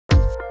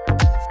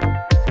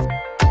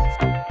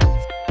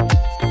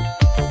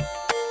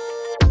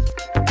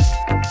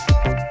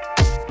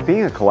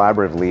Being a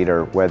collaborative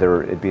leader,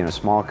 whether it be in a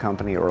small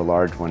company or a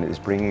large one, is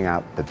bringing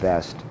out the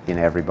best in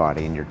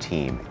everybody in your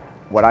team.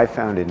 What I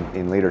found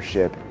in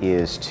leadership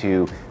is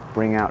to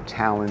bring out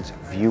talents,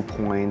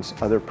 viewpoints,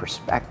 other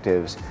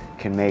perspectives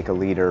can make a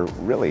leader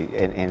really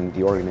and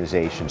the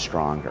organization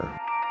stronger.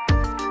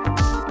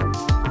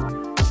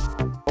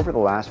 Over the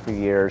last few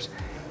years,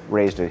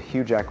 raised a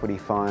huge equity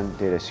fund,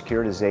 did a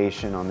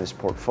securitization on this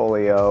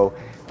portfolio,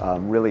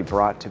 really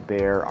brought to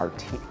bear our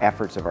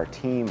efforts of our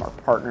team, our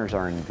partners,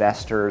 our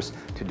investors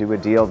to do a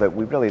deal that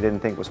we really didn't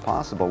think was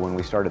possible when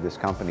we started this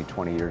company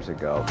 20 years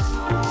ago.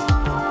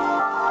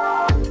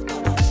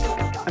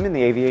 I'm in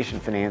the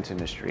aviation finance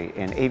industry,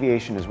 and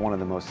aviation is one of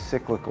the most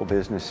cyclical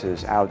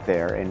businesses out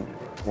there, and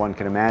one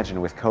can imagine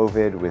with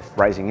COVID, with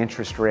rising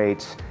interest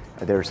rates,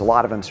 there's a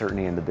lot of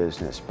uncertainty in the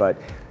business, but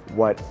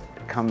what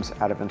comes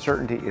out of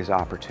uncertainty is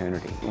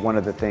opportunity. One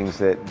of the things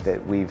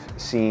that we've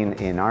seen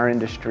in our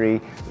industry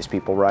is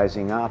people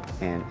rising up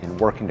and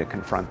working to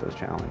confront those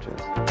challenges.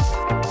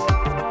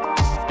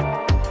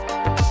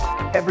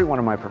 Every one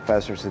of my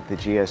professors at the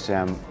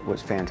GSM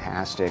was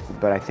fantastic,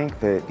 but I think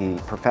that the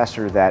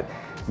professor that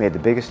made the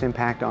biggest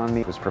impact on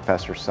me was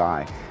Professor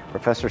Tsai.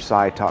 Professor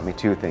Tsai taught me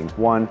two things.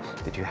 One,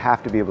 that you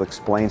have to be able to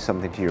explain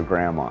something to your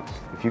grandma.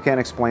 If you can't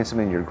explain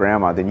something to your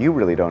grandma, then you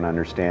really don't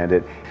understand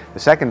it. The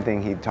second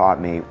thing he taught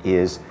me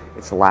is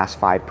it's the last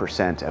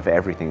 5% of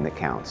everything that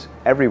counts.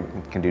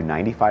 Everyone can do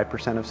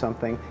 95% of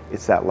something.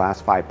 It's that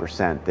last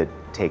 5% that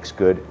takes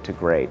good to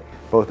great.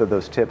 Both of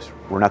those tips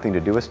were nothing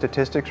to do with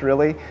statistics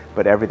really,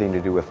 but everything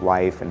to do with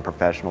life and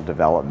professional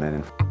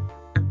development.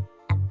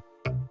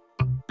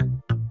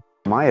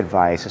 My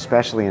advice,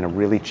 especially in a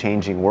really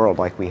changing world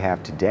like we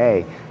have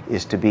today,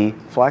 is to be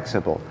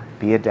flexible,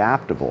 be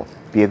adaptable,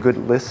 be a good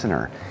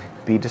listener,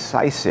 be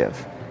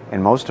decisive,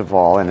 and most of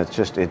all, and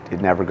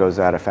it never goes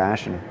out of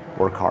fashion,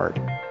 work hard.